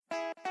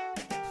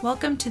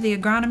Welcome to the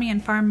Agronomy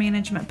and Farm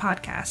Management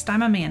Podcast.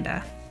 I'm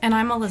Amanda. And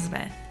I'm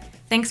Elizabeth.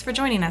 Thanks for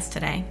joining us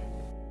today.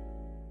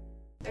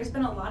 There's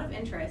been a lot of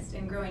interest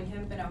in growing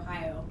hemp in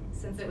Ohio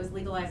since it was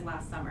legalized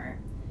last summer,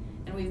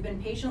 and we've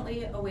been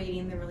patiently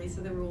awaiting the release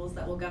of the rules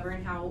that will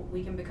govern how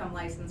we can become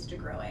licensed to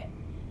grow it.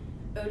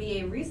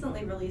 ODA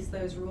recently released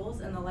those rules,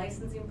 and the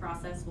licensing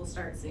process will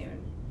start soon.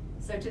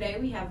 So today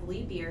we have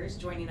Lee Beers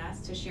joining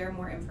us to share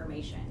more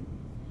information.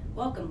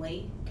 Welcome,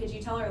 Lee. Could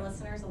you tell our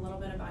listeners a little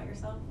bit about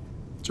yourself?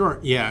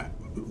 Sure, yeah.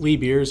 Lee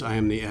Beers, I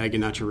am the Ag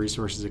and Natural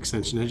Resources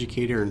Extension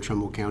Educator in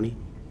Trumbull County.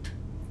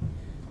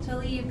 So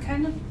Lee, you've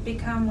kind of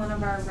become one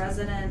of our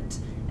resident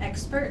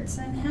experts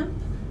in hemp.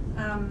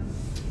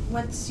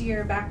 What's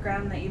your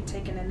background that you've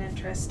taken an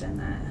interest in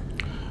that?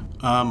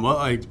 Well,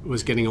 I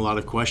was getting a lot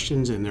of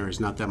questions and there is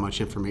not that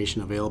much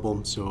information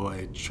available, so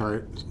I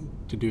tried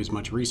to do as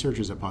much research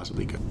as I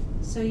possibly could.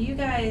 So you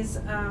guys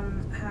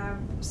have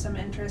some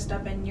interest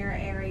up in your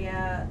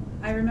area.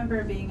 I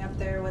remember being up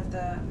there with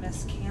the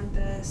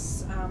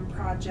Miscanthus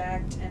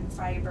project and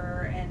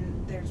fiber,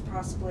 and there's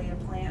possibly a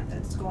plant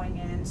that's going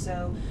in.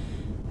 So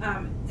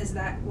is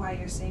that why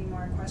you're seeing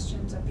more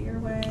questions up your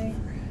way?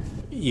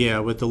 Yeah,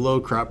 with the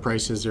low crop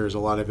prices, there's a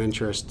lot of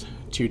interest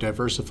to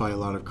diversify a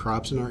lot of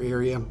crops in our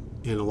area,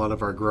 and a lot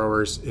of our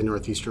growers in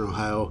northeastern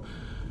Ohio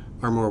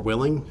are more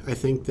willing, I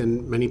think,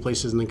 than many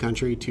places in the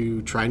country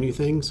to try new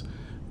things.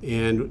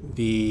 And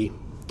the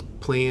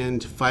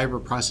planned fiber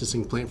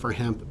processing plant for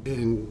hemp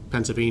in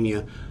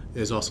Pennsylvania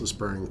is also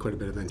spurring quite a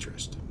bit of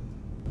interest.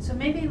 So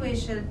maybe we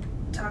should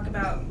talk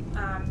about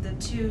the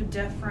two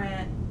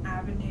different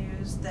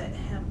avenues that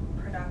hemp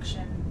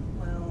production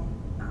will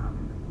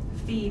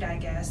feed, I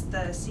guess,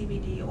 the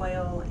CBD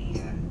oil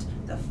and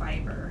the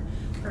fiber,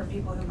 for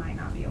people who might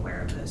not be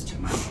aware of those two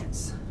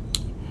markets.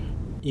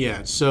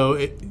 Yeah,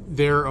 so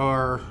there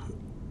are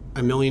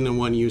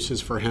 1,000,001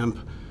 uses for hemp.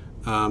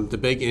 The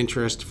big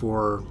interest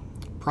for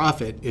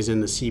profit is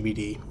in the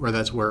CBD, where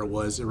that's where it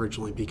was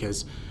originally,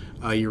 because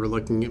you were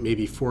looking at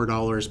maybe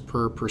 $4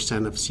 per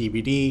percent of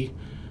CBD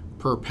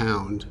per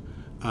pound,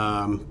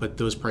 but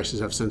those prices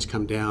have since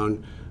come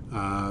down.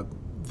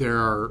 There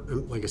are,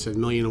 like I said,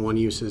 1,000,001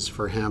 uses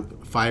for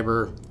hemp.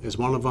 Fiber is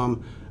one of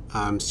them.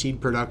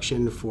 Seed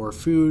production for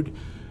food.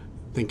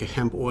 Think of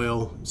hemp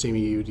oil, same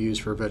you'd use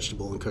for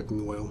vegetable and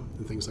cooking oil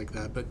and things like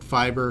that. But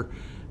fiber,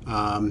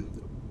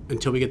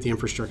 until we get the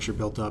infrastructure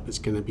built up, it's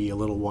going to be a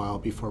little while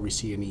before we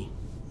see any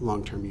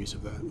long-term use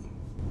of that.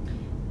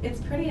 It's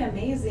pretty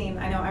amazing.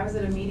 I know I was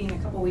at a meeting a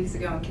couple weeks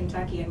ago in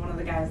Kentucky, and one of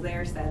the guys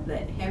there said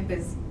that hemp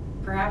is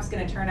perhaps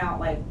going to turn out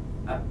like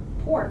a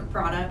pork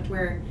product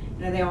where,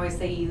 they always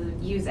say you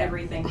use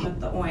everything but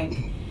the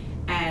oink.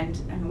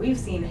 And we've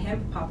seen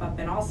hemp pop up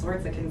in all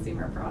sorts of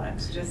consumer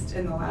products just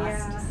in the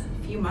last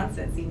few months,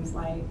 it seems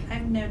like.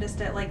 I've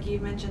noticed it, like you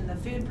mentioned the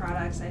food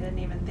products. I didn't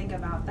even think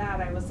about that.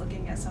 I was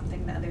looking at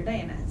something the other day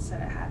and it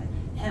said it had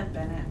hemp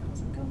in it. I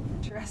was like, oh,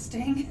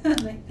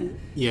 interesting.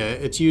 Yeah,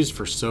 it's used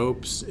for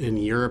soaps in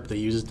Europe. They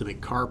use it to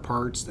make car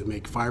parts. They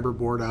make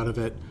fiberboard out of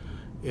it.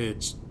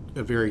 It's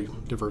a very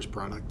diverse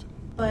product.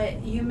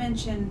 But you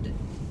mentioned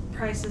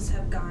prices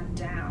have gone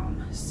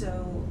down,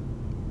 so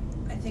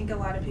I think a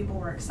lot of people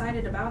were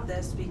excited about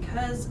this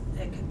because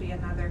it could be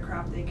another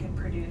crop they could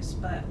produce,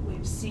 but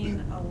we've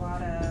seen a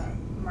lot of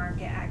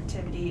market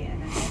activity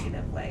in a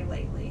negative way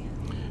lately.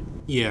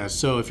 Yeah,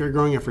 so if you're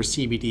growing it for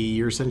CBD,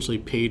 you're essentially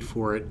paid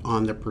for it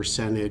on the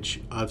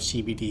percentage of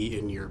CBD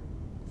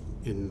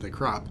in the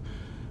crop.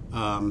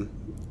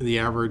 The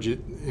average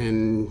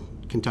in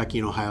Kentucky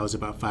and Ohio is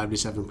about 5 to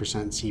 7%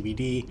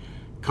 CBD.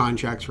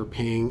 Contracts were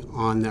paying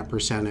on that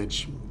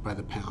percentage by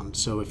the pound.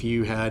 So if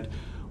you had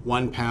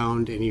 1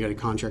 pound and you got a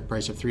contract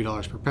price of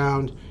 $3 per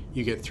pound,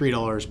 you get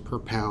 $3 per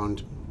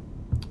pound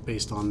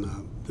based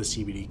on the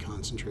CBD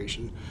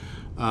concentration.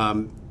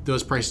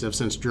 Those prices have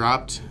since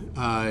dropped.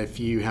 If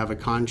you have a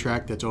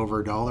contract that's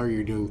over $1,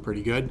 you're doing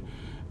pretty good.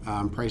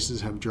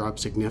 Prices have dropped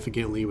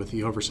significantly with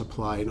the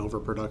oversupply and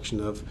overproduction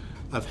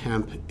of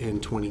hemp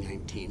in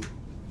 2019.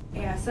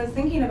 Yeah, so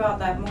thinking about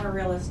that more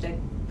realistic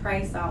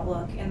price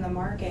outlook in the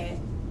market,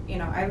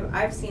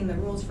 I've seen the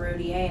rules for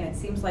ODA, and it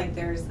seems like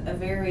there's a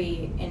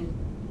very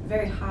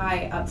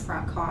high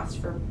upfront cost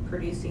for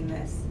producing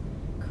this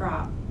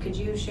crop. Could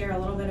you share a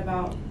little bit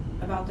about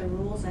the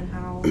rules and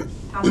how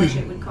much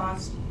it would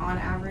cost on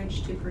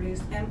average to produce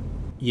hemp?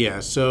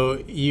 Yeah,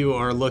 so you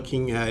are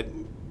looking at,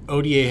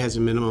 ODA has a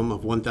minimum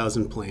of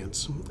 1,000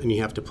 plants, and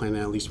you have to plant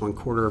at least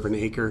 1/4 of an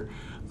acre,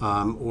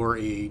 or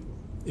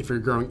if you're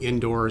growing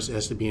indoors, it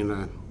has to be in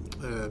a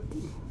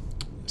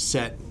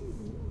set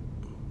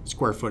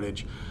square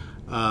footage.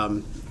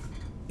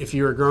 If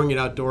you're growing it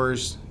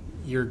outdoors,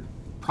 you're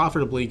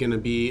profitably going to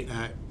be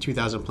at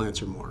 2,000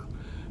 plants or more.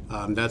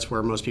 That's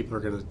where most people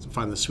are going to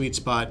find the sweet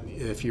spot.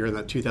 If you're in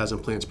that 2,000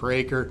 plants per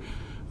acre,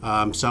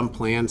 some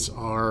plants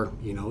are,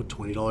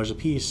 $20 a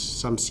piece.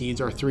 Some seeds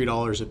are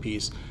 $3 a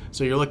piece.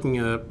 So you're looking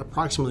at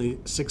approximately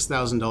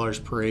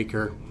 $6,000 per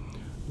acre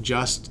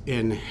just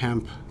in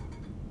hemp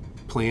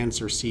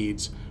plants or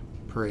seeds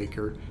per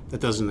acre. That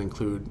doesn't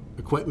include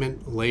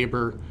equipment,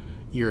 labor,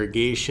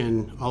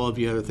 irrigation, all of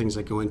the other things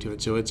that go into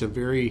it. So it's a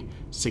very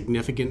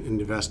significant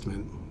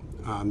investment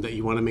that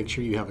you want to make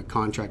sure you have a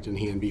contract in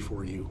hand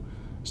before you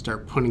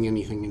start putting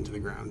anything into the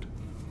ground.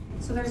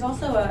 So there's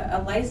also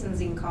a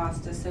licensing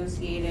cost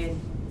associated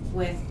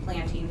with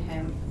planting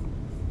hemp.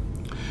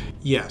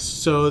 Yes,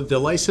 so the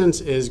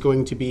license is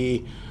going to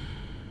be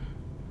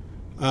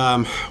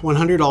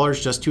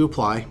 $100 just to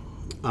apply,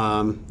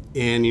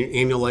 and your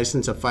annual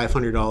license of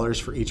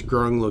 $500 for each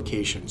growing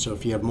location. So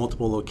if you have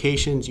multiple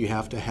locations, you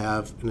have to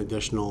have an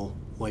additional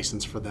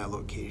license for that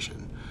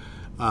location.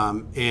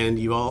 And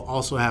you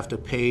also have to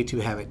pay to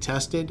have it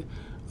tested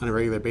on a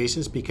regular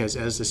basis, because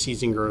as the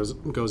season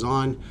goes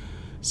on,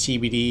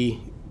 CBD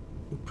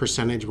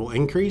percentage will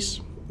increase.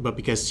 But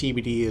because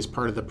CBD is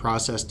part of the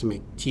process to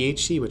make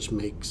THC, which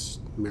makes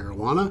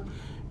marijuana,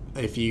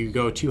 if you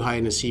go too high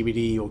into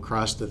CBD, you'll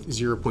cross the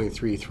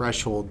 0.3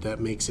 threshold that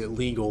makes it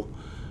legal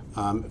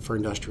for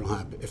industrial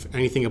hemp. If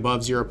anything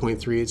above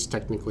 0.3, it's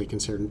technically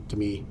considered to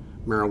be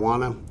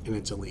marijuana, and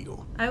it's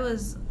illegal. I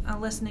was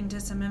listening to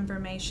some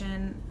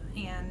information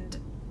and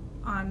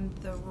on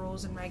the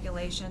rules and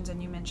regulations,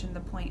 and you mentioned the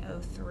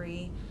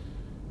 0.03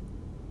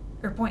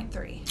 or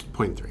 0.3.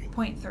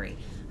 0.3.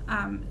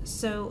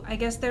 So I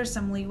guess there's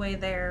some leeway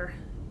there.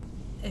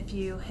 If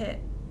you hit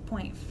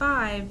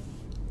 0.5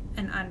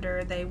 and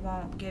under, they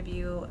won't give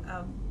you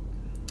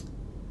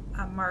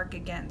a mark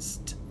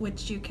against,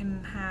 which you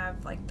can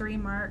have like 3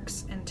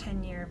 marks in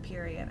 10-year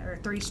period, or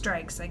 3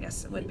 strikes, I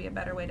guess would be a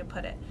better way to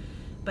put it.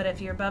 But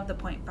if you're above the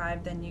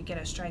 0.5, then you get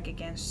a strike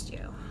against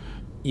you.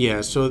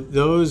 Yeah, so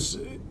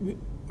the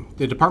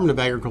Department of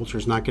Agriculture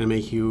is not going to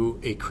make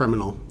you a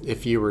criminal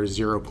if you were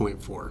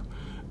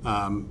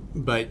 0.4.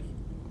 But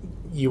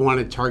you want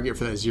to target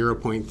for that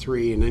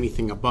 0.3, and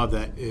anything above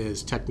that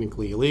is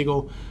technically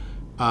illegal.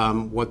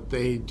 What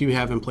they do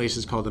have in place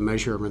is called a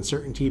measure of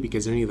uncertainty,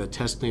 because any of the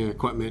testing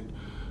equipment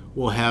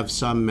will have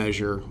some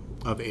measure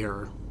of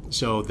error.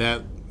 So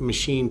that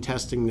machine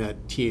testing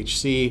that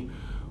THC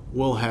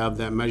will have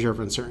that measure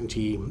of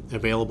uncertainty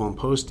available and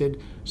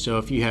posted. So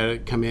if you had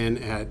it come in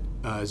at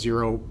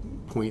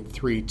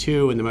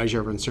 0.32 and the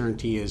measure of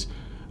uncertainty is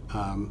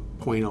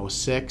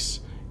 0.06,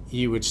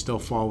 you would still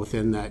fall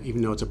within that.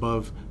 Even though it's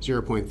above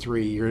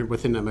 0.3, you're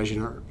within that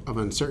measure of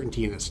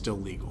uncertainty, and it's still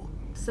legal.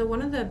 So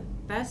one of the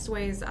best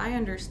ways I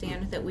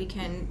understand that we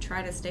can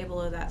try to stay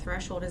below that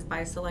threshold is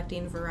by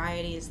selecting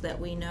varieties that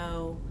we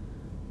know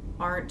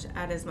aren't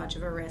at as much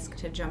of a risk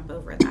to jump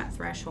over that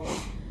threshold.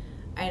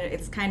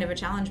 It's kind of a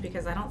challenge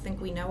because I don't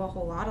think we know a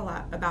whole lot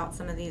about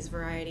some of these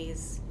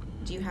varieties.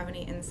 Do you have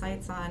any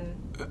insights on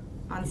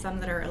some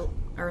that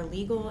are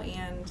legal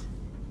and...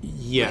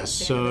 Yes,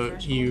 so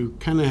you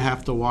kind of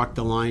have to walk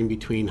the line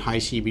between high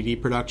CBD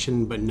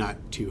production but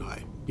not too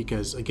high,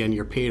 because again,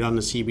 you're paid on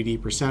the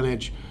CBD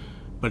percentage,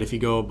 but if you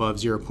go above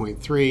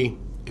 0.3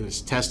 and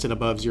it's tested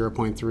above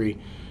 0.3,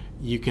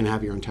 you can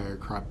have your entire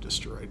crop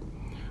destroyed.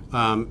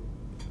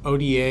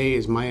 ODA,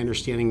 is my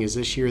understanding, is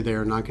this year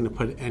they're not going to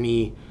put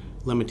any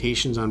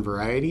limitations on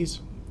varieties.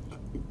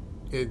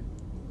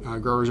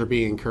 Growers are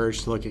being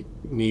encouraged to look at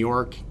New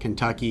York,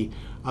 Kentucky,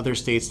 other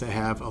states that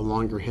have a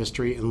longer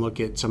history, and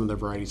look at some of the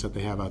varieties that they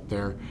have out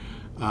there.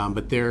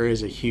 But there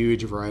is a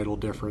huge varietal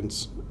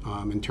difference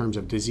in terms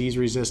of disease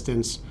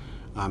resistance,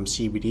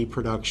 CBD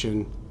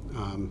production,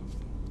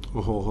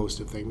 a whole host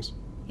of things.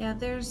 Yeah,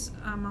 there's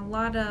a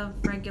lot of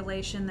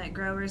regulation that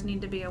growers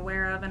need to be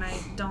aware of, and I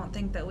don't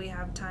think that we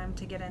have time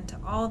to get into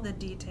all the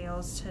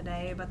details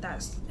today, but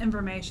that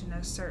information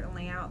is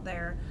certainly out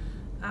there.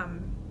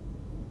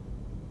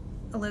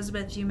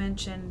 Elizabeth, you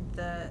mentioned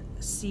the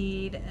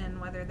seed and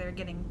whether they're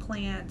getting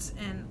plants,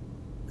 and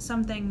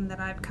something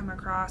that I've come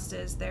across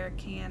is there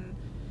can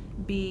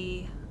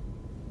be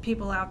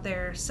people out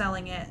there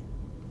selling it.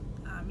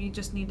 You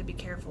just need to be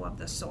careful of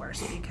the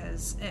source,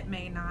 because it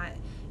may not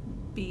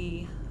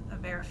be a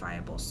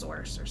verifiable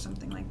source or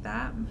something like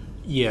that.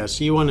 Yeah,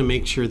 so you want to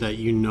make sure that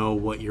you know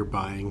what you're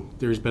buying.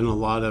 There's been a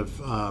lot of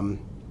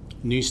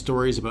news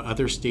stories about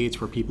other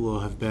states where people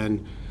have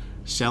been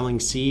selling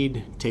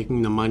seed,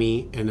 taking the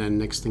money, and then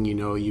next thing you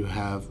know, you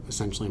have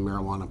essentially a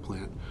marijuana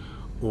plant.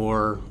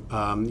 Or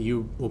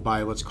you will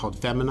buy what's called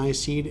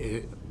feminized seed.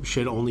 It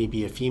should only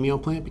be a female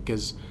plant,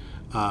 because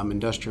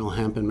industrial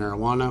hemp and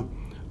marijuana,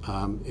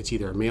 it's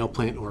either a male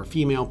plant or a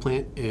female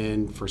plant,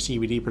 and for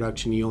CBD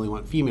production, you only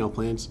want female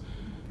plants.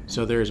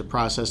 So there is a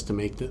process to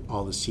make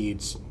all the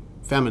seeds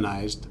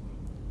feminized,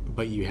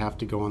 but you have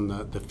to go on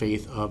the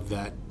faith of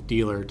that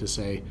dealer to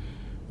say,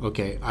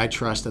 okay, I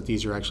trust that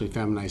these are actually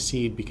feminized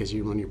seed, because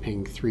when you're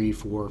paying $3,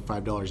 $4,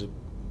 $5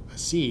 a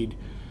seed,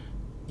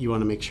 you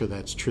want to make sure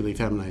that's truly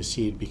feminized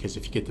seed, because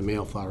if you get the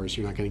male flowers,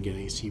 you're not going to get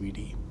any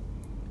CBD.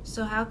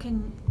 So how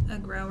can a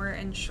grower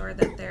ensure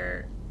that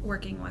they're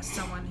working with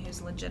someone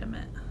who's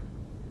legitimate?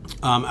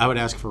 I would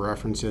ask for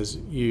references.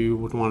 You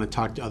would want to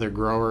talk to other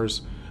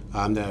growers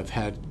that have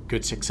had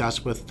good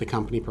success with the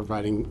company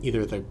providing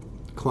either the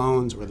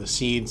clones or the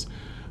seeds.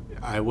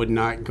 I would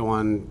not go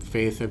on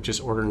faith of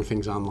just ordering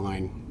things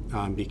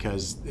online,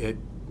 because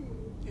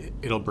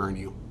it'll burn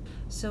you.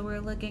 So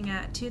we're looking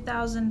at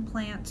 2,000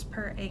 plants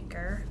per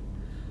acre,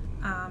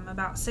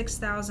 about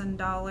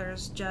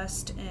 $6,000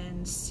 just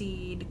in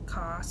seed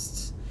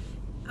costs.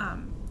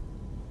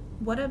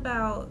 What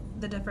about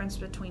the difference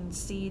between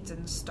seeds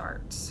and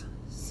starts?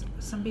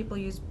 Some people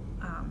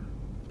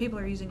people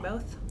are using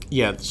both.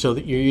 Yeah, so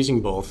that you're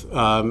using both.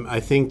 I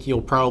think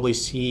you'll probably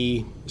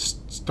see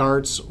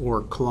starts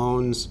or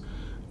clones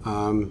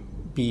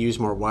be used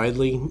more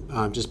widely,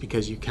 just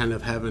because you kind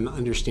of have an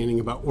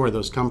understanding about where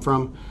those come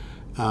from,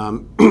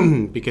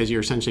 because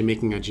you're essentially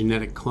making a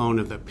genetic clone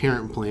of the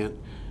parent plant,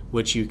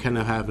 which you kind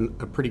of have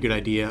a pretty good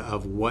idea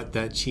of what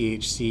that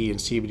THC and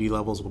CBD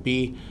levels will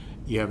be.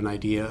 You have an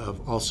idea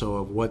of also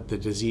of what the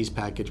disease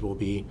package will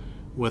be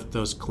with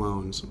those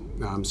clones.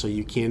 So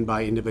you can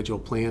buy individual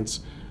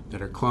plants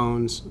that are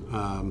clones.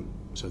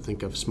 So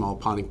think of small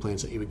potting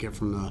plants that you would get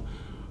from the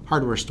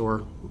hardware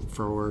store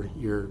for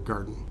your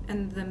garden.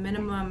 And the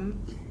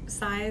minimum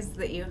size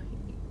that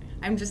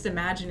I'm just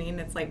imagining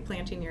it's like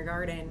planting your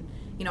garden.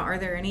 Are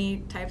there any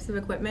types of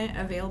equipment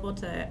available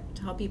to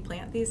help you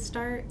plant these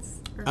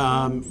starts?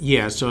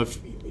 Yeah, so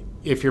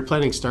if you're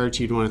planting starts,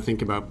 you'd want to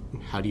think about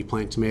how do you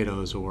plant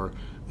tomatoes, or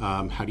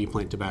how do you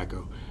plant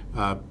tobacco.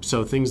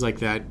 So things like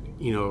that,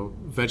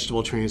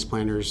 vegetable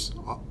transplanters,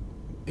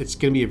 it's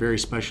going to be a very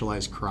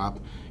specialized crop.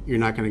 You're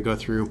not going to go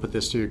through and put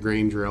this through a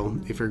grain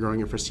drill if you're growing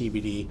it for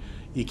CBD.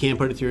 You can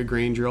put it through a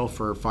grain drill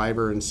for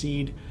fiber and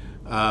seed,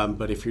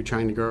 but if you're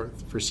trying to grow it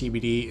for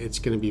CBD, it's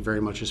going to be very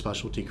much a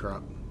specialty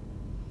crop.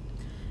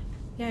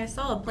 Yeah, I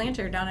saw a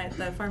planter down at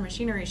the Farm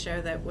Machinery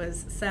Show that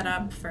was set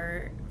up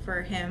for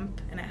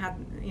hemp, and it had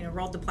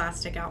rolled the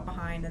plastic out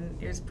behind,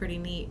 and it was pretty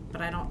neat.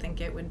 But I don't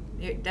think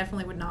it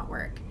definitely would not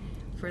work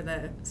for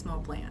the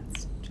small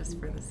plants, just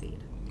for the seed.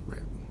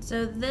 Right.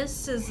 So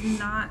this is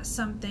not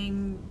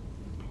something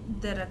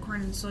that a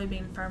corn and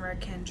soybean farmer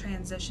can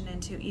transition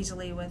into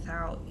easily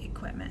without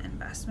equipment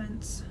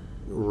investments.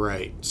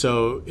 Right.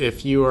 So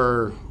if you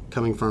are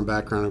coming from a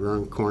background of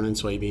growing corn and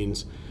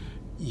soybeans,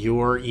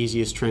 your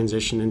easiest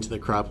transition into the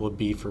crop would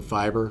be for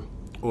fiber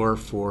or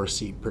for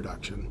seed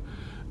production.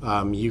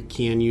 You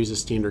can use a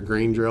standard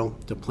grain drill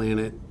to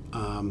plant it,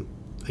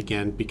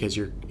 again, because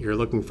you're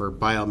looking for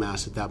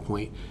biomass at that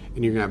point,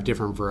 and you're going to have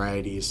different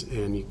varieties,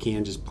 and you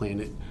can just plant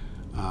it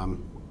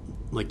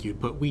like you'd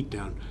put wheat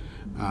down,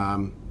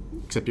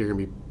 except you're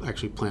going to be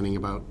actually planting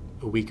about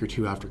a week or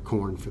two after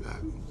corn for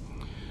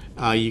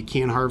that. You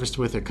can harvest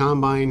with a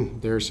combine.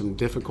 There's some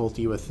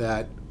difficulty with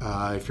that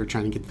if you're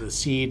trying to get the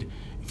seed.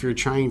 If you're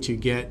trying to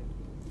get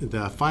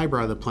the fiber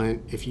out of the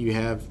plant, if you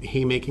have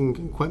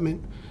haymaking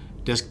equipment,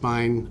 disc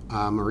bind,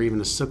 or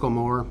even a sickle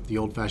mower, the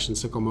old-fashioned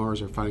sickle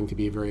mowers are finding to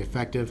be very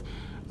effective,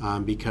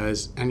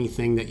 because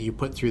anything that you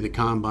put through the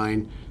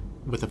combine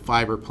with a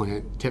fiber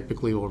plant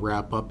typically will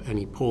wrap up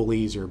any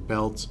pulleys or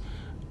belts,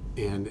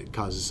 and it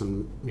causes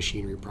some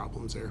machinery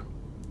problems there.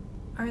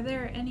 Are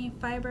there any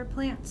fiber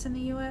plants in the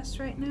U.S.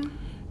 right now?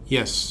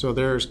 Yes, so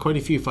there's quite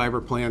a few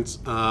fiber plants.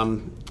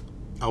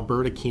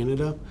 Alberta,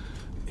 Canada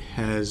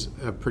has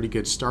a pretty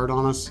good start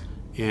on us,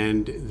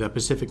 and the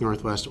Pacific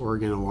Northwest,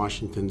 Oregon and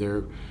Washington,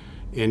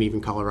 and even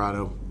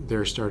Colorado,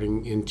 they're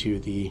starting into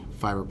the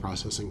fiber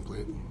processing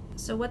plant.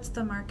 So what's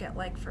the market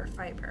like for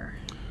fiber?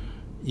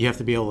 You have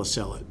to be able to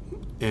sell it,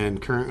 and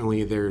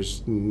currently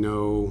there's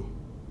no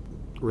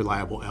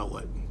reliable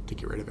outlet to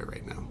get rid of it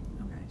right now.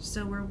 Okay,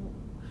 so we're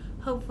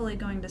hopefully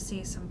going to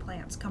see some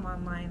plants come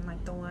online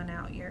like the one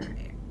out your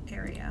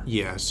area.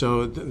 Yeah,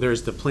 so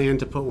there's the plan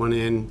to put one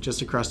in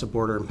just across the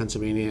border in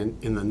Pennsylvania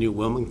in the new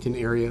Wilmington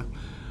area.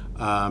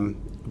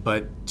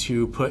 But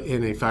to put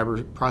in a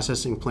fiber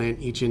processing plant,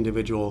 each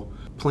individual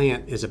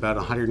plant is about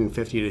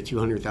 $150,000 to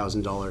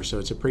 $200,000. So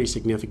it's a pretty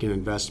significant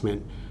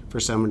investment for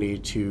somebody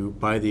to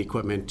buy the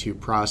equipment to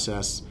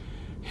process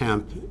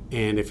hemp.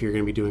 And if you're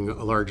going to be doing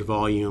a large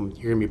volume,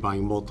 you're going to be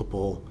buying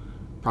multiple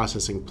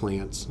processing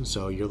plants.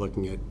 So you're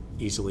looking at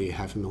easily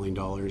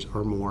 $500,000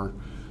 or more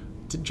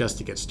just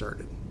to get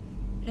started.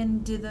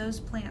 And do those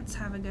plants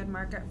have a good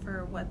market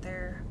for what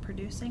they're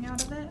producing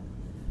out of it?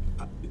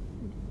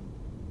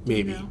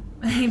 Maybe. No.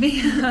 Maybe.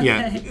 Okay.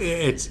 Yeah,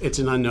 it's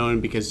an unknown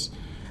because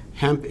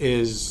hemp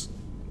is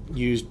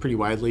used pretty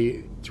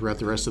widely throughout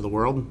the rest of the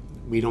world.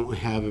 We don't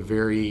have a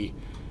very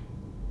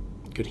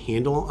good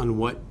handle on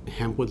what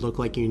hemp would look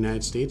like in the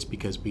United States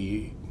because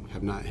we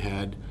have not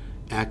had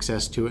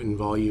access to it in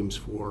volumes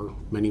for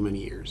many,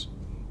 many years.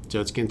 So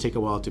it's going to take a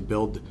while to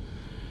build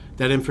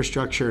that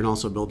infrastructure and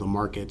also build the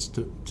markets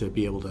to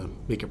be able to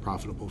make it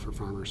profitable for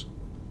farmers.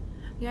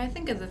 Yeah, I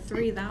think of the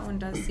three, that one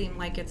does seem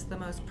like it's the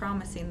most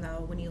promising,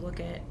 though, when you look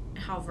at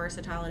how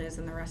versatile it is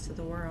in the rest of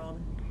the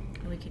world.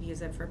 And we could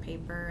use it for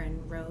paper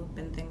and rope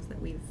and things that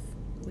we've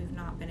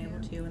not been able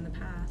to in the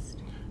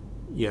past.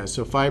 Yeah,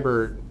 so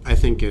fiber, I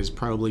think, is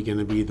probably going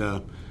to be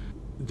the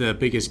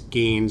biggest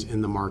gains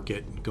in the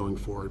market going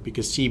forward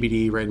because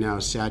CBD right now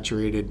is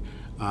saturated.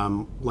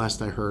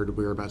 Last I heard,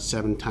 we're about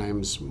 7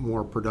 times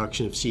more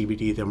production of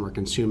CBD than we're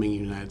consuming in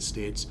the United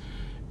States.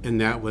 And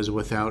that was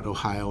without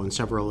Ohio and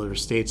several other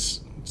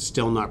states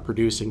still not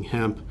producing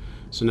hemp.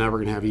 So now we're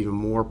going to have even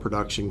more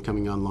production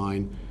coming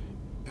online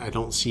I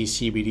don't see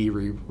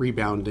CBD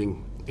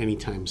rebounding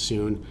anytime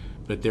soon,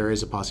 but there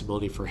is a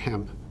possibility for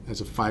hemp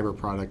as a fiber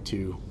product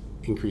to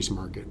increase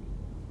market.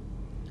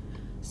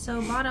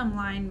 So bottom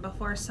line,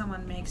 before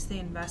someone makes the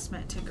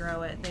investment to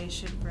grow it, they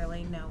should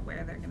really know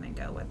where they're going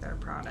to go with their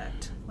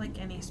product, like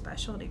any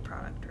specialty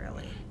product,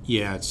 really.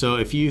 Yeah, so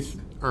if you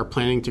are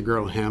planning to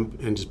grow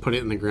hemp and just put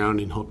it in the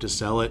ground and hope to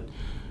sell it,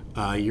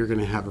 you're going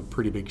to have a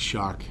pretty big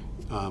shock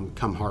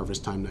come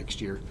harvest time next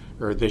year,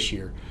 or this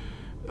year.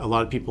 A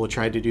lot of people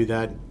tried to do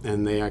that,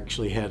 and they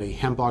actually had a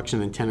hemp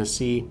auction in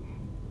Tennessee,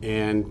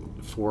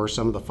 and for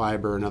some of the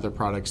fiber and other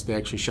products, they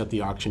actually shut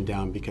the auction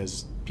down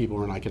because people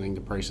were not getting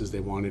the prices they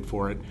wanted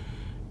for it.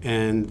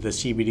 And the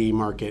CBD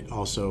market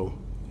also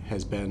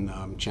has been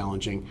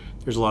challenging.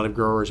 There's a lot of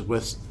growers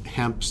with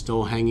hemp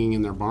still hanging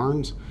in their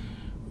barns,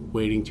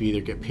 waiting to either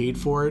get paid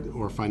for it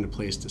or find a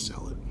place to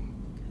sell it.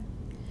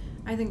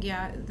 I think,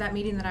 that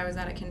meeting that I was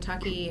at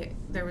Kentucky,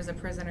 there was a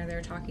prisoner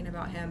there talking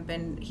about hemp,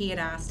 and he had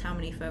asked how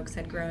many folks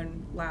had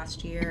grown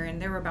last year,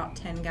 and there were about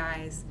 10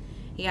 guys.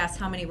 He asked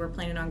how many were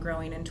planning on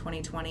growing in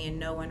 2020, and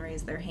no one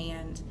raised their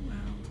hand.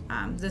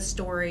 Wow. The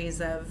stories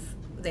of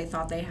they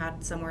thought they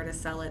had somewhere to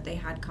sell it, they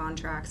had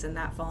contracts, and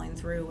that falling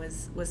through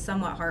was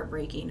somewhat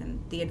heartbreaking.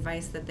 And the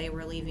advice that they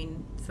were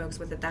leaving folks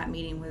with at that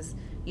meeting was,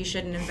 you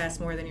shouldn't invest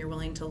more than you're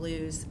willing to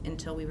lose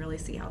until we really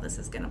see how this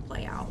is going to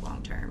play out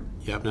long term.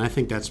 Yep, and I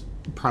think that's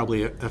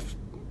probably a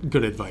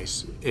good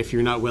advice. If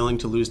you're not willing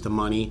to lose the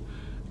money,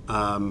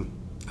 I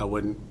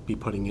wouldn't be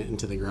putting it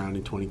into the ground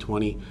in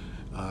 2020,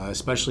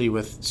 especially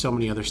with so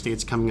many other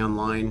states coming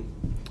online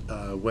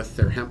with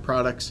their hemp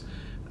products.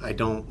 I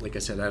don't think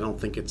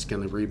it's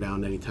going to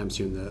rebound anytime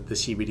soon, the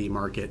CBD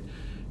market.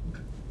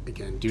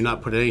 Again, do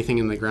not put anything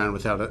in the ground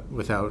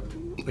without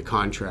a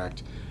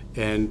contract.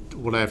 And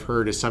what I've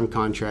heard is some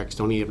contracts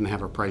don't even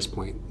have a price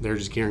point. They're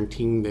just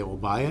guaranteeing they will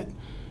buy it,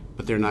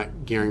 but they're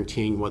not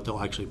guaranteeing what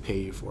they'll actually pay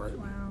you for it.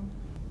 Wow.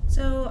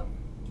 So,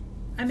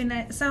 I mean,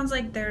 it sounds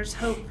like there's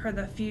hope for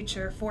the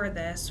future for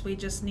this. We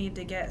just need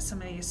to get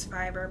some of these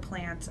fiber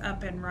plants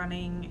up and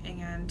running,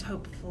 and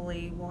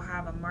hopefully we'll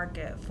have a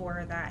market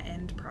for that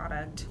end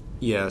product.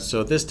 Yeah,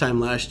 so this time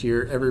last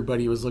year,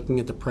 everybody was looking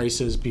at the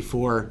prices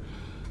before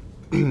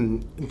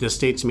the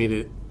states made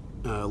it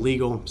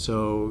legal.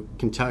 So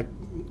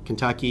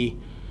Kentucky,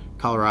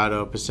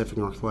 Colorado, Pacific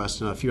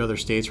Northwest, and a few other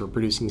states were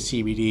producing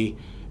CBD,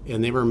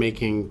 and they were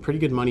making pretty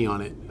good money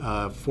on it,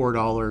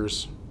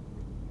 $4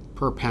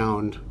 per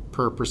pound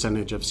per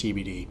percentage of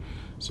CBD.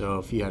 So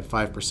if you had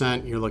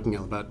 5%, you're looking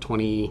at about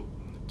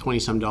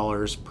 $20 some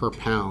dollars per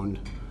pound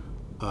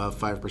of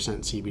 5%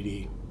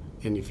 CBD.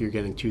 And if you're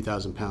getting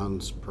 2,000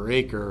 pounds per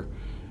acre,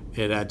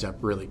 it adds up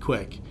really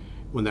quick.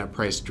 When that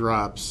price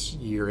drops,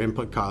 your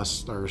input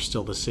costs are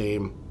still the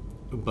same,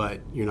 but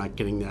you're not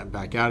getting that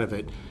back out of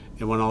it.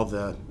 And when all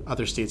the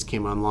other states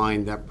came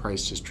online, that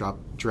price just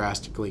dropped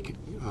drastically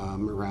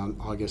around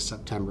August,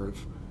 September of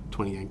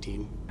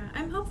 2019.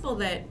 I'm hopeful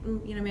that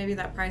maybe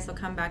that price will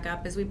come back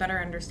up as we better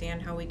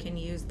understand how we can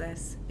use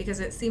this, because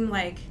it seemed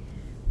like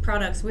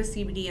products with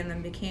CBD in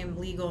them became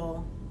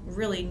legal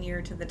really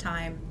near to the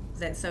time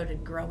that so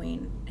did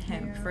growing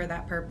hemp for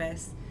that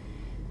purpose.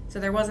 So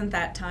there wasn't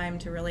that time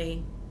to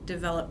really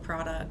develop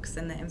products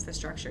and the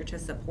infrastructure to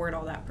support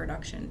all that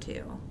production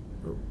too.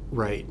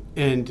 Right.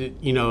 And,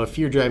 if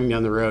you're driving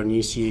down the road and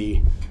you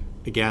see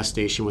a gas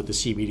station with the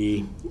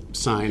CBD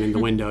sign in the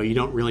window, you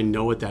don't really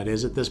know what that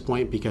is at this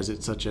point because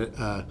it's such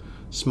a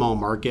small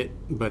market.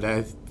 But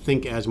I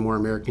think as more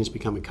Americans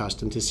become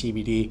accustomed to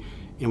CBD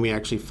and we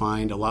actually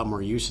find a lot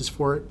more uses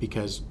for it,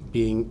 because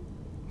being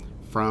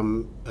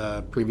from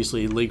a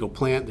previously legal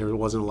plant, there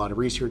wasn't a lot of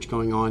research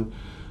going on.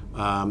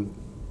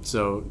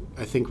 So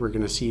I think we're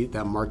going to see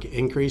that market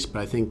increase,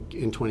 but I think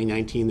in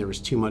 2019 there was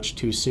too much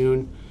too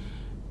soon,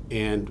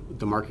 and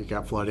the market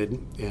got flooded,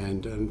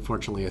 and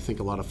unfortunately I think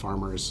a lot of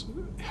farmers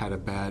had a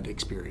bad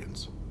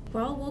experience.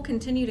 Well, we'll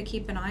continue to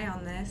keep an eye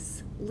on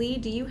this. Lee,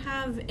 do you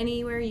have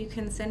anywhere you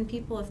can send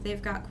people if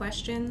they've got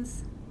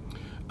questions?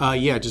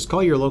 Yeah, just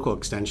call your local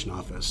extension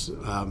office.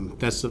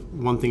 That's the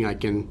one thing I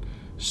can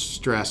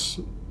stress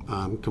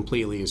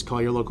completely is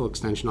call your local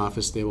extension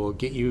office. They will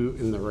get you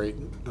in the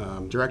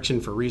right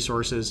direction for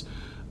resources.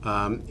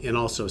 And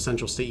also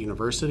Central State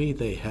University,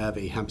 they have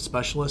a hemp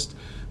specialist.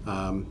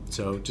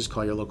 So just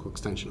call your local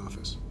extension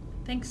office.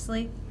 Thanks,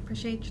 Lee.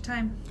 Appreciate your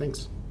time.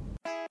 Thanks.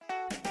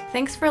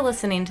 Thanks for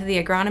listening to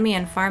the Agronomy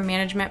and Farm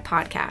Management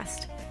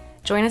Podcast.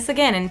 Join us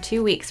again in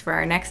 2 weeks for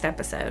our next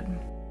episode.